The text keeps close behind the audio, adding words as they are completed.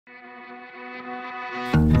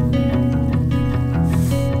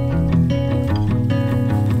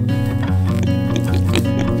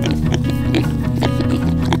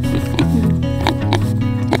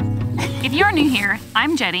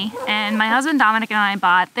Jenny, and my husband Dominic and I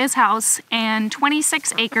bought this house and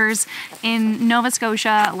 26 acres in Nova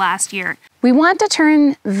Scotia last year. We want to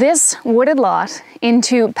turn this wooded lot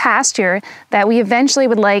into pasture that we eventually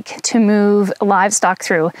would like to move livestock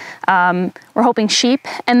through. We're hoping sheep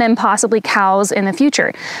and then possibly cows in the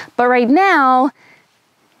future. But right now,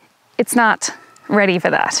 it's not ready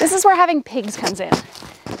for that. This is where having pigs comes in.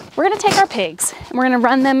 We're gonna take our pigs and we're gonna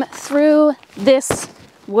run them through this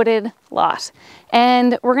wooded lot.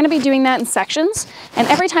 And we're gonna be doing that in sections. And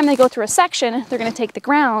every time they go through a section, they're gonna take the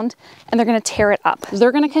ground and they're gonna tear it up.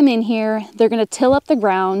 They're gonna come in here, they're gonna till up the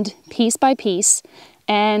ground piece by piece,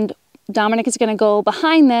 and Dominic is gonna go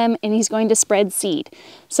behind them and he's going to spread seed.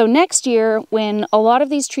 So next year, when a lot of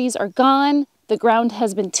these trees are gone, the ground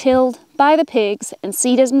has been tilled by the pigs and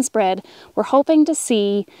seed has been spread, we're hoping to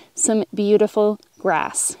see some beautiful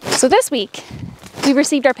grass. So this week, we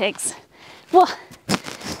received our pigs. Well,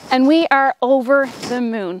 and we are over the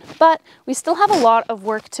moon, but we still have a lot of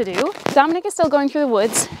work to do. Dominic is still going through the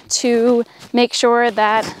woods to make sure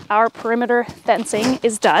that our perimeter fencing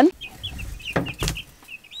is done.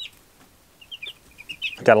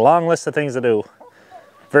 Got a long list of things to do.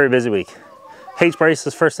 Very busy week. H-brace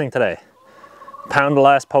is first thing today. Pound the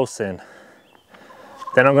last posts in.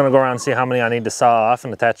 Then I'm gonna go around and see how many I need to saw off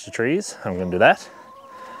and attach to trees. I'm gonna do that.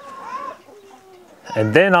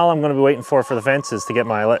 And then all I'm going to be waiting for the fence is to get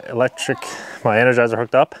my my energizer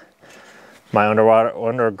hooked up, my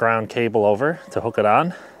underground cable over to hook it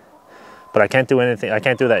on. But I can't do anything, I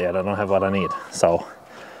can't do that yet, I don't have what I need. So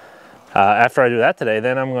after I do that today,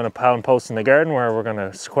 then I'm going to pound posts in the garden where we're going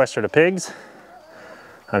to sequester the pigs.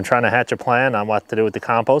 I'm trying to hatch a plan on what to do with the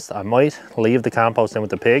compost. I might leave the compost in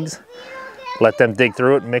with the pigs, let them dig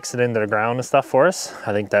through it, mix it into the ground and stuff for us.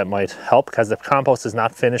 I think that might help because the compost is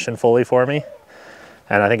not finishing fully for me.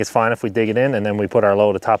 And I think it's fine if we dig it in and then we put our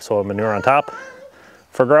load of topsoil manure on top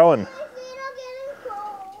for growing.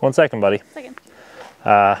 1 second, buddy.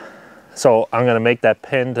 So I'm gonna make that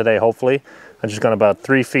pen today, hopefully. I'm just gonna about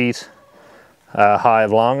 3 feet high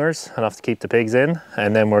of longers, enough to keep the pigs in.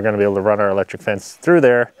 And then we're gonna be able to run our electric fence through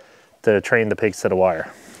there to train the pigs to the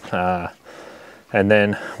wire. And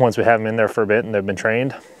then once we have them in there for a bit and they've been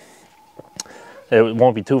trained, it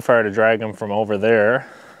won't be too far to drag them from over there,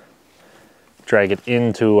 drag it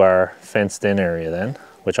into our fenced in area then,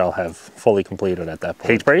 which I'll have fully completed at that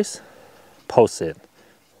point. H-brace, post it,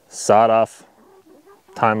 sawed off,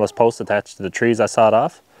 timeless post attached to the trees I sawed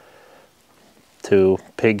off to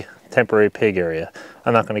temporary pig area.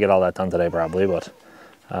 I'm not gonna get all that done today probably, but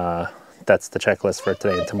that's the checklist for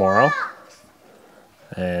today and tomorrow.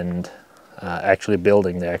 And actually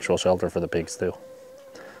building the actual shelter for the pigs too.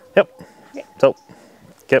 Yep, so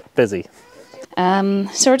get busy.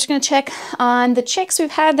 So we're just gonna check on the chicks. We've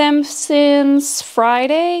had them since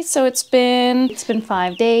Friday, so it's been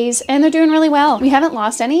 5 days, and they're doing really well. We haven't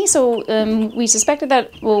lost any, so we suspected that,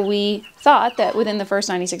 well, we thought that within the first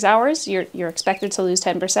 96 hours, you're expected to lose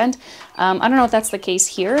 10%. I don't know if that's the case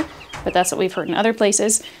here, but that's what we've heard in other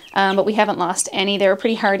places. But we haven't lost any. They were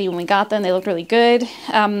pretty hardy when we got them. They looked really good.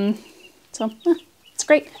 So it's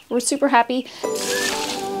great. We're super happy.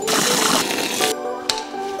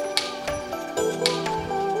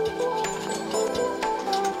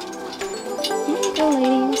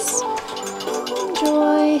 Ladies,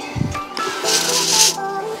 enjoy.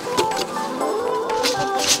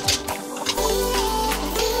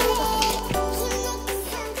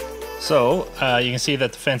 So you can see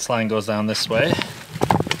that the fence line goes down this way,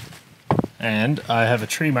 and I have a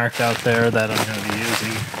tree marked out there that I'm going to be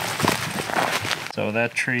using. So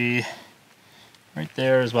that tree right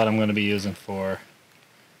there is what I'm going to be using for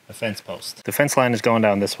a fence post. The fence line is going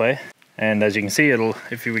down this way. And as you can see,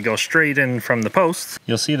 if you would go straight in from the posts,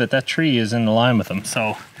 you'll see that that tree is in line with them.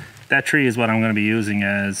 So that tree is what I'm going to be using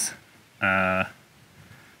as a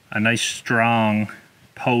nice strong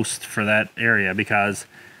post for that area, because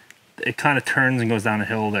it kind of turns and goes down a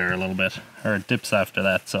hill there a little bit, or it dips after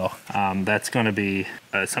that. So that's going to be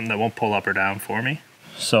something that won't pull up or down for me.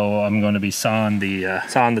 So I'm going to be sawing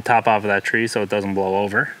the top off of that tree so it doesn't blow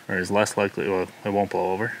over, or is less likely, well, it won't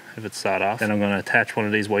blow over if it's sawed off. Then I'm going to attach one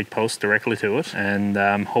of these white posts directly to it, and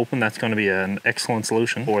I'm hoping that's going to be an excellent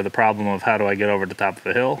solution for the problem of how do I get over the top of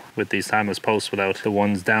a hill with these timeless posts without the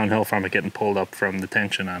ones downhill from it getting pulled up from the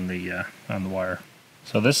tension on the wire.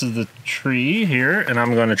 So this is the tree here, and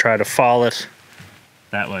I'm going to try to fall it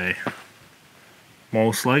that way.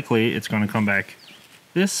 Most likely it's going to come back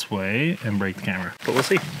this way and break the camera, but we'll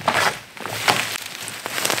see.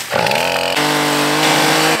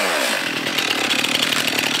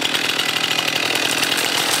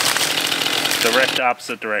 Direct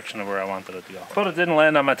opposite direction of where I wanted it to go. But it didn't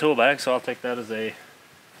land on my tool bag, so I'll take that as a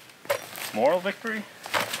moral victory.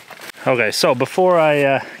 Okay, so before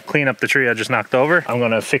I clean up the tree I just knocked over, I'm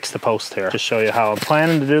gonna fix the post here. Just show you how I'm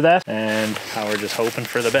planning to do that and how we're just hoping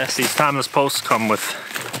for the best. These timeless posts come with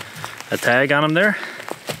a tag on them there.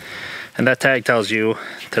 And that tag tells you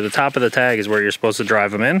to the top of the tag is where you're supposed to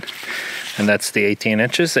drive them in. And that's the 18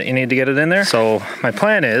 inches that you need to get it in there. So my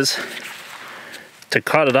plan is to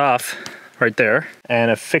cut it off right there and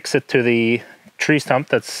affix it to the tree stump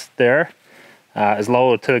that's there. As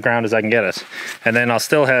low to the ground as I can get it. And then I'll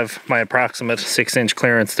still have my approximate 6-inch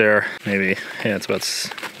clearance there. Maybe, yeah, it's about,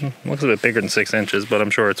 looks a bit bigger than 6 inches, but I'm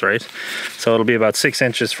sure it's right. So it'll be about 6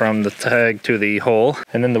 inches from the tag to the hole.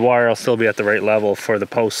 And then the wire will still be at the right level for the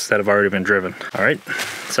posts that have already been driven. All right,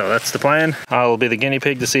 so that's the plan. I'll be the guinea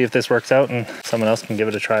pig to see if this works out and someone else can give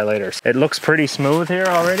it a try later. It looks pretty smooth here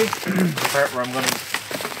already. The part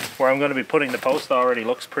where I'm gonna be putting the post already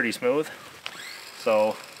looks pretty smooth.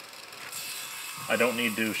 So I don't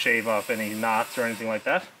need to shave off any knots or anything like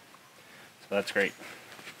that. So that's great.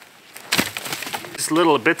 These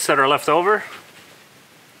little bits that are left over,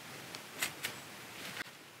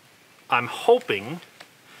 I'm hoping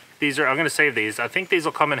these are, I'm going to save these. I think these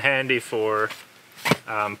will come in handy for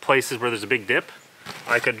places where there's a big dip.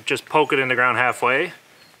 I could just poke it in the ground halfway,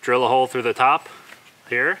 drill a hole through the top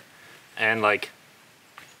here, and like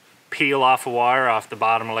peel off a wire off the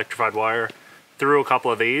bottom electrified wire through a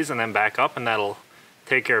couple of these and then back up, and that'll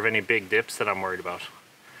take care of any big dips that I'm worried about.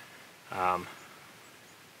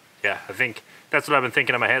 Yeah, I think that's what I've been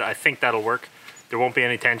thinking in my head. I think that'll work. There won't be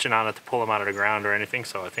any tension on it to pull them out of the ground or anything,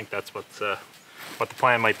 so I think that's what the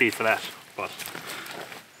plan might be for that. But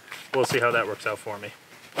we'll see how that works out for me.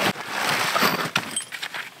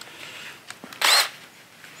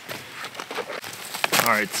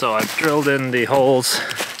 All right, so I've drilled in the holes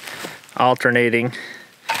alternating.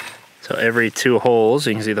 So every 2 holes,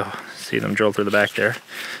 you can see them drilled through the back there.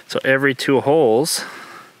 So every 2 holes,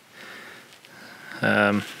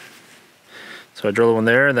 so I drill one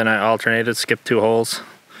there, then I alternated, skip 2 holes,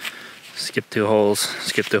 skip 2 holes,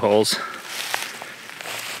 skip 2 holes.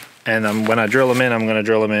 And when I drill them in, I'm going to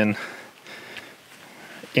drill them in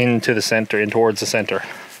into the center, in towards the center.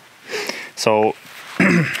 So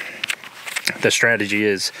the strategy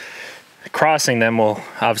is crossing them will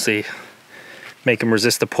obviously make them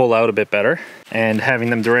resist the pull out a bit better, and having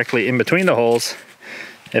them directly in between the holes,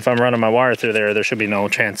 if I'm running my wire through there should be no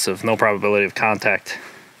probability of contact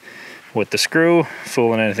with the screw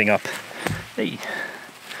fooling anything up. Hey,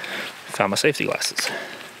 found my safety glasses.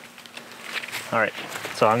 All right,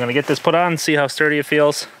 so I'm gonna get this put on, see how sturdy it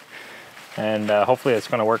feels, and hopefully it's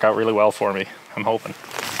gonna work out really well for me. I'm hoping.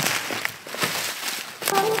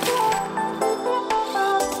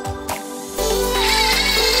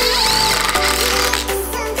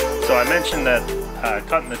 So I mentioned that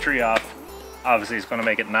cutting the tree off obviously is going to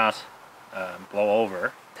make it not blow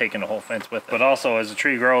over, taking the whole fence with it. But also as the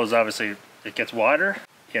tree grows, obviously it gets wider.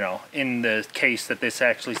 You know, in the case that this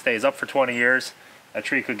actually stays up for 20 years, a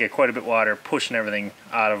tree could get quite a bit wider, pushing everything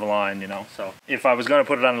out of line, you know. So if I was going to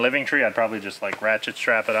put it on a living tree, I'd probably just like ratchet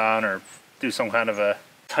strap it on or do some kind of a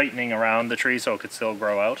tightening around the tree so it could still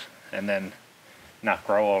grow out and then not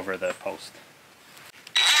grow over the post.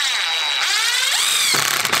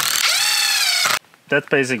 That's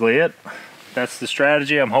basically it. That's the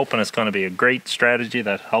strategy. I'm hoping it's going to be a great strategy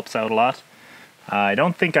that helps out a lot. I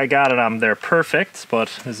don't think I got it on there perfect, but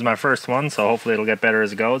this is my first one, so hopefully it'll get better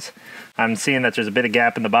as it goes. I'm seeing that there's a bit of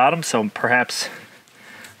gap in the bottom, so perhaps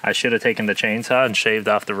I should have taken the chainsaw and shaved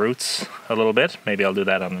off the roots a little bit. Maybe I'll do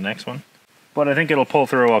that on the next one. But I think it'll pull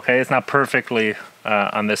through okay. It's not perfectly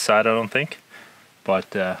on this side, I don't think,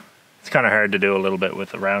 but it's kind of hard to do a little bit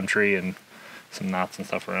with a round tree and some knots and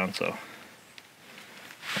stuff around, so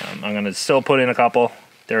I'm going to still put in a couple.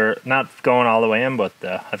 They're not going all the way in, but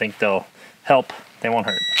I think they'll help. They won't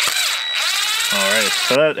hurt. Alright,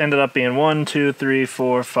 so that ended up being 1, 2, 3,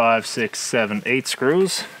 4, 5, 6, 7, 8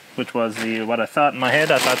 screws, which was what I thought in my head.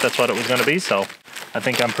 I thought that's what it was going to be, so I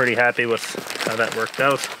think I'm pretty happy with how that worked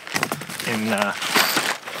out in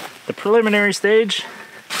the preliminary stage.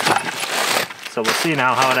 So we'll see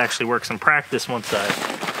now how it actually works in practice once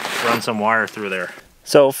I run some wire through there.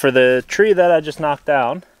 So for the tree that I just knocked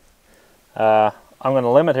down, I'm going to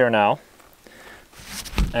limit here now.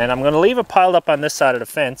 And I'm going to leave it piled up on this side of the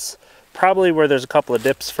fence, probably where there's a couple of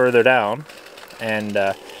dips further down. And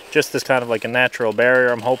just as kind of like a natural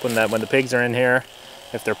barrier, I'm hoping that when the pigs are in here,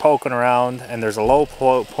 if they're poking around and there's a low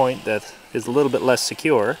point that is a little bit less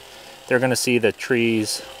secure, they're going to see the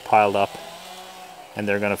trees piled up and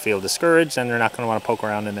they're going to feel discouraged and they're not going to want to poke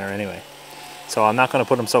around in there anyway. So I'm not going to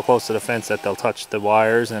put them so close to the fence that they'll touch the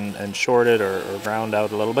wires and short it or ground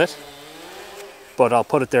out a little bit. but I'll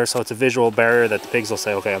put it there so it's a visual barrier that the pigs will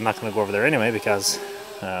say, okay, I'm not going to go over there anyway because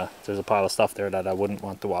there's a pile of stuff there that I wouldn't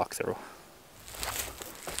want to walk through.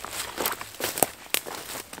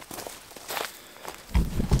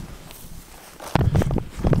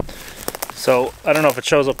 So I don't know if it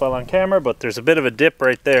shows up well on camera, but there's a bit of a dip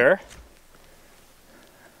right there.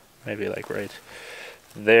 Maybe like right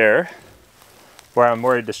there, where I'm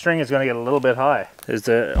worried the string is going to get a little bit high. Is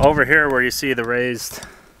the over here where you see the raised,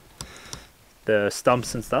 the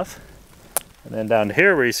stumps and stuff, and then down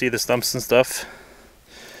here where you see the stumps and stuff,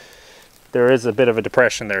 there is a bit of a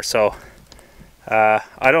depression there. So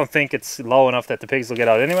I don't think it's low enough that the pigs will get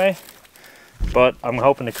out anyway, but I'm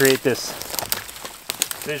hoping to create this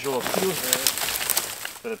visual cue here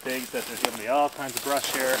for the pigs that there's going to be all kinds of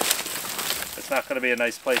brush here. It's not going to be a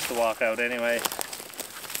nice place to walk out anyway.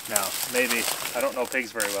 Now, maybe, I don't know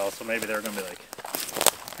pigs very well, so maybe they're going to be like,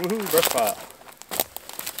 woohoo, brush pile.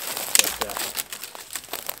 But,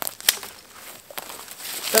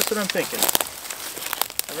 that's what I'm thinking.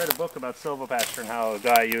 I read a book about silvopasture and how a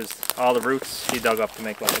guy used all the roots he dug up to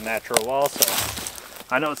make like a natural wall, so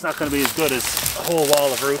I know it's not going to be as good as a whole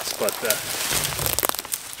wall of roots, but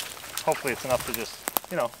hopefully it's enough to just,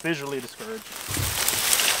 you know, visually discourage.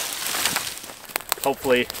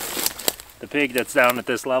 Hopefully the pig that's down at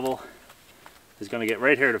this level is going to get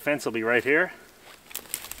right here. The fence will be right here.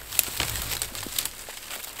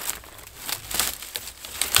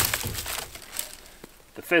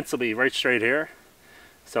 The fence will be right straight here.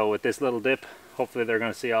 So with this little dip, hopefully they're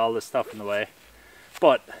going to see all this stuff in the way.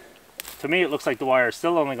 But to me it looks like the wire is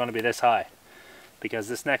still only going to be this high, because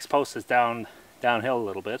this next post is downhill a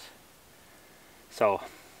little bit. So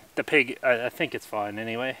the pig, I think it's fine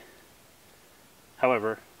anyway.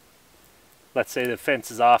 However, let's say the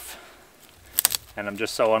fence is off and I'm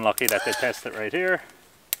just so unlucky that they test it right here.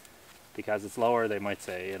 Because it's lower, they might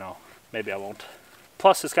say, you know, maybe I won't.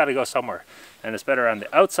 Plus it's got to go somewhere, and it's better on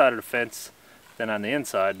the outside of the fence than on the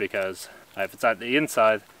inside, because if it's on the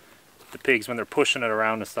inside, the pigs, when they're pushing it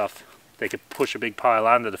around and stuff, they could push a big pile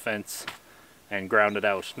onto the fence and ground it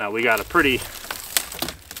out. Now we got a pretty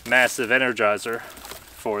massive energizer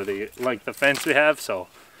for the length of fence we have, so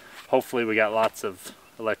hopefully we got lots of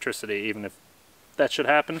electricity even if that should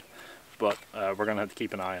happen, but we're gonna have to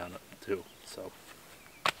keep an eye on it too. So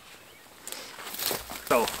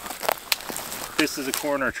this is a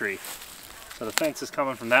corner tree, so the fence is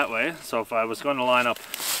coming from that way. So if I was going to line up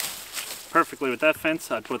perfectly with that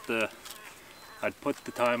fence, I'd put the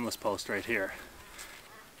timeless post right here.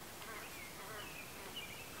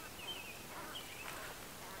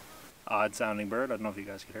 Odd sounding bird, I don't know if you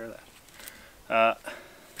guys could hear that.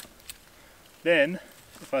 Then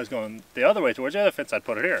if I was going the other way towards the other fence, I'd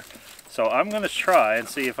put it here. So I'm going to try and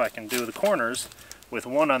see if I can do the corners with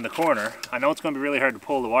one on the corner. I know it's going to be really hard to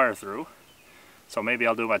pull the wire through, so maybe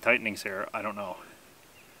I'll do my tightenings here, I don't know.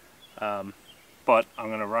 But I'm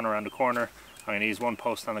going to run around the corner. I'm going to use one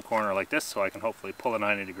post on the corner like this, so I can hopefully pull a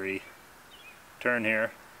 90-degree turn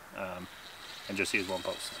here, and just use one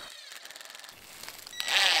post.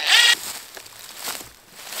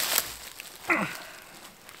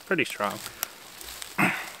 Pretty strong.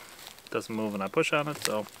 Doesn't move when I push on it,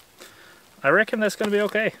 so I reckon that's going to be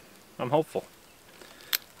okay. I'm hopeful.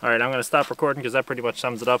 Alright, I'm going to stop recording because that pretty much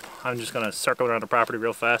sums it up. I'm just going to circle around the property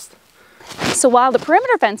real fast. So while the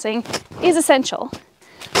perimeter fencing is essential,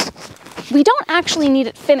 we don't actually need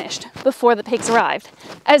it finished before the pigs arrived.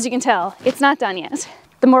 As you can tell, it's not done yet.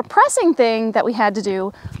 The more pressing thing that we had to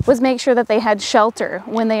do was make sure that they had shelter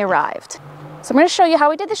when they arrived. So I'm going to show you how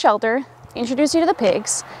we did the shelter, introduce you to the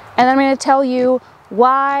pigs, and then I'm going to tell you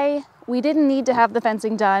why we didn't need to have the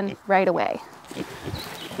fencing done right away.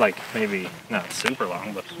 Like maybe not super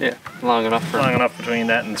long, but yeah, long enough between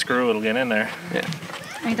that and the screw it'll get in there. Yeah.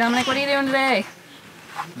 Hey Dominic, what are you doing today?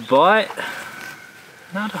 But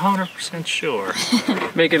not 100% sure.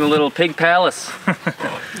 Making a little pig palace.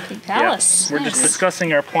 Pig palace. Yeah, we're just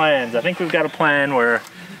discussing our plans. I think we've got a plan where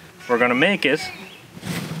we're going to make it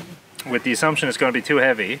with the assumption it's going to be too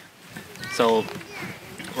heavy. So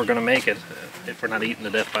we're going to make it if we're not eaten to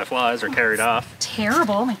death by flies or carried off.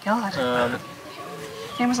 Terrible, oh my god.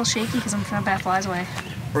 Camera's all shaky because I'm trying to bat flies away.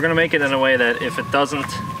 We're going to make it in a way that if it doesn't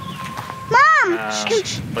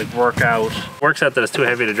like works out that it's too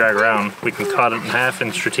heavy to drag around, we can cut it in half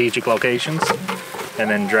in strategic locations and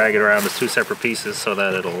then drag it around as two separate pieces so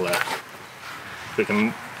that it'll we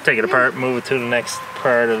can take it apart, move it to the next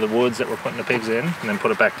part of the woods that we're putting the pigs in, and then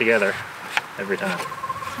put it back together every time.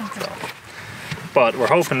 So, but we're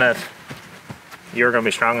hoping that you're going to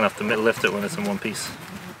be strong enough to lift it when it's in one piece.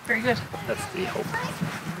 Very good. That's the hope.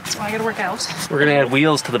 That's why I gotta work out. We're gonna add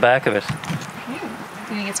wheels to the back of it.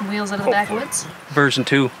 Gonna get some wheels out of the backwoods. Version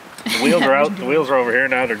 2. The wheels are out. The wheels are over here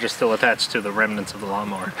now. They're just still attached to the remnants of the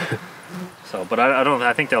lawnmower. So, but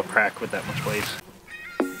I think they'll crack with that much weight.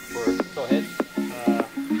 Go ahead.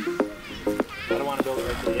 I don't want to build it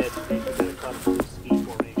right to the edge. Because it'll cut through ski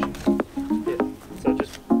formation. Yeah. So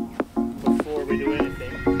just before we do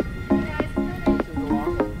anything, this is the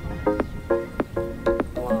lawnmower.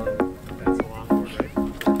 That's the lawnmower, right?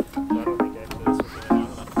 So I don't think actually this was long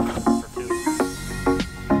enough for two.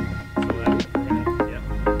 So that we're gonna, yeah.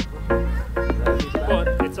 But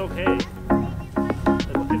it's okay.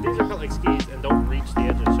 If these are cut like skis and don't reach the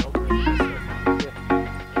edge of the shelter, it's still fine.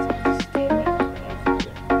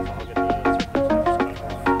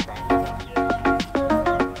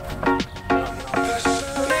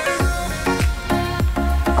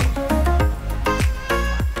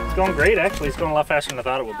 Going great, actually. It's going a lot faster than I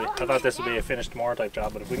thought it would be. I thought this would be a finished tomorrow type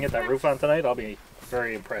job, but if we can get that roof on tonight, I'll be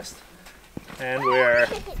very impressed. And we're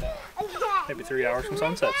maybe 3 hours from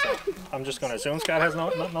sunset, so I'm just going to assume Scott has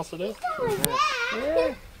nothing else to do.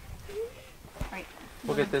 Yeah.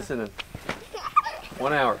 We'll get this in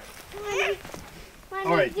 1 hour.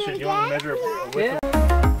 All right, should you want to measure a width?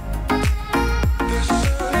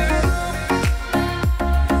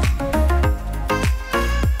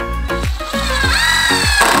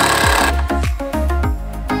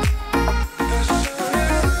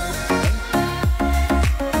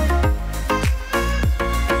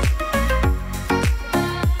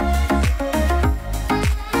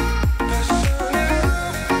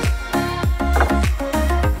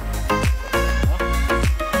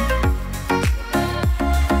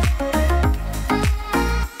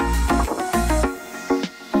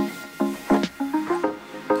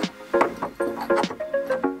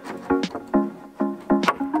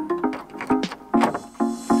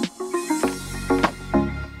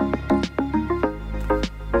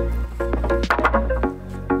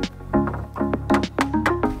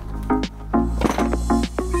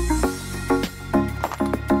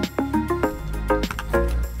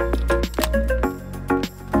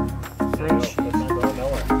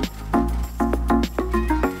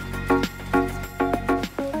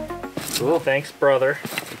 Cool. Thanks, brother.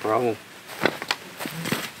 No problem.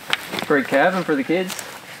 Great cabin for the kids.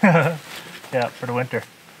 Yeah, for the winter.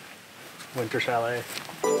 Winter chalet.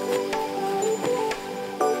 Good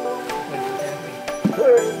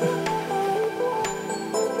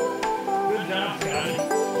job, Scotty.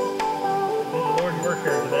 Did the Lord's work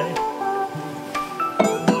here today.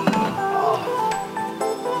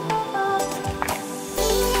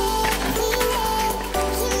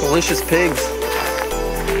 Delicious pigs.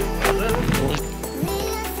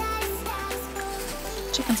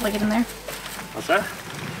 Chickens like it in there. What's that?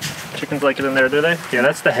 Chickens like it in there, do they? Yeah,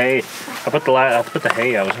 that's the hay. I put the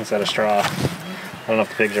hay out instead of straw. I don't know if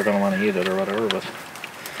the pigs are going to want to eat it or whatever, but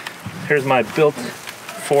here's my built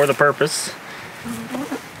for the purpose.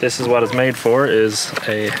 This is what it's made for, is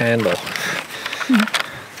a handle.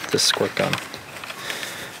 This squirt gun.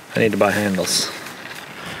 I need to buy handles.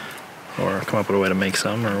 Or come up with a way to make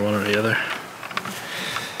some, or one or the other.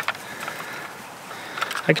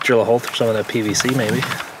 I could drill a hole through some of that PVC maybe.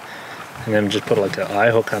 And then just put like an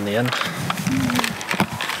eye hook on the end.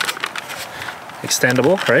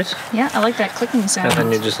 Extendable, right? Yeah, I like that clicking sound. And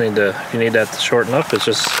then you just need to, if you need that to shorten up, it's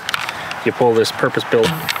just, you pull this purpose-built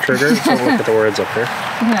trigger. So look at the words up here.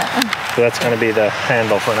 Yeah. So that's going to be the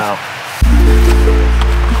handle for now.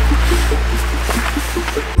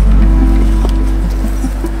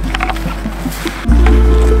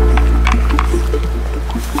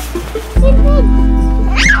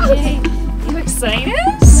 Yay. You excited?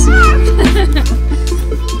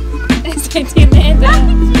 Excited, Amanda.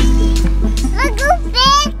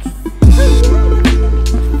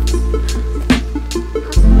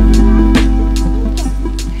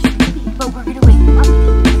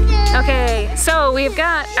 Okay, so we've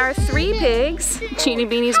got our 3 pigs. Jeannie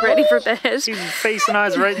Beanie's ready for bed. She's face and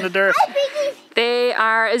eyes right in the dirt. They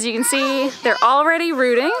are, as you can see, they're already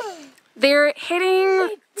rooting. They're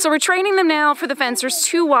hitting, so we're training them now for the fence. There's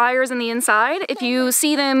 2 wires on the inside. If you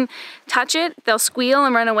see them touch it, they'll squeal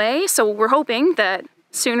and run away. So we're hoping that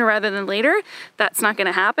sooner rather than later, that's not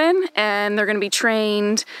gonna happen. And they're gonna be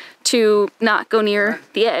trained to not go near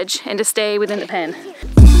the edge and to stay within the pen.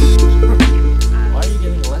 Why are you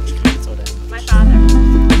getting electrocuted so damn? My father.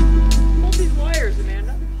 Hold these wires,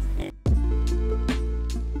 Amanda.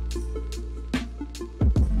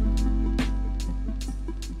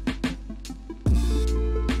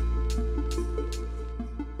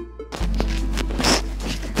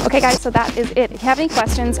 Okay guys, so that is it. If you have any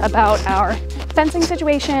questions about our fencing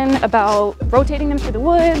situation, about rotating them through the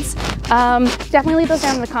woods, Definitely leave those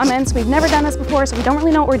down in the comments. We've never done this before, so we don't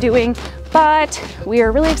really know what we're doing, but we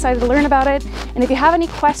are really excited to learn about it. And if you have any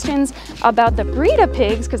questions about the breed of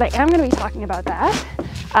pigs, because I am going to be talking about that,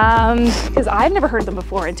 because I've never heard them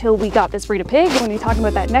before until we got this breed of pig. We're going to be talking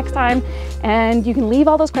about that next time. And you can leave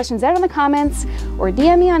all those questions out in the comments or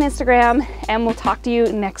DM me on Instagram, and we'll talk to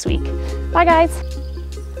you next week. Bye, guys.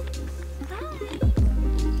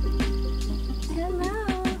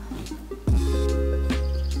 Hello.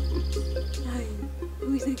 Hi.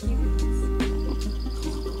 Who's the cutest?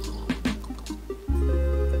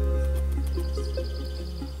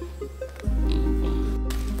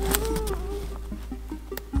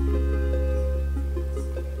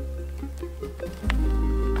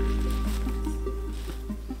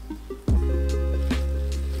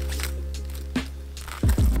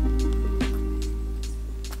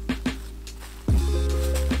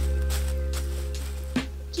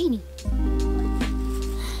 Genie.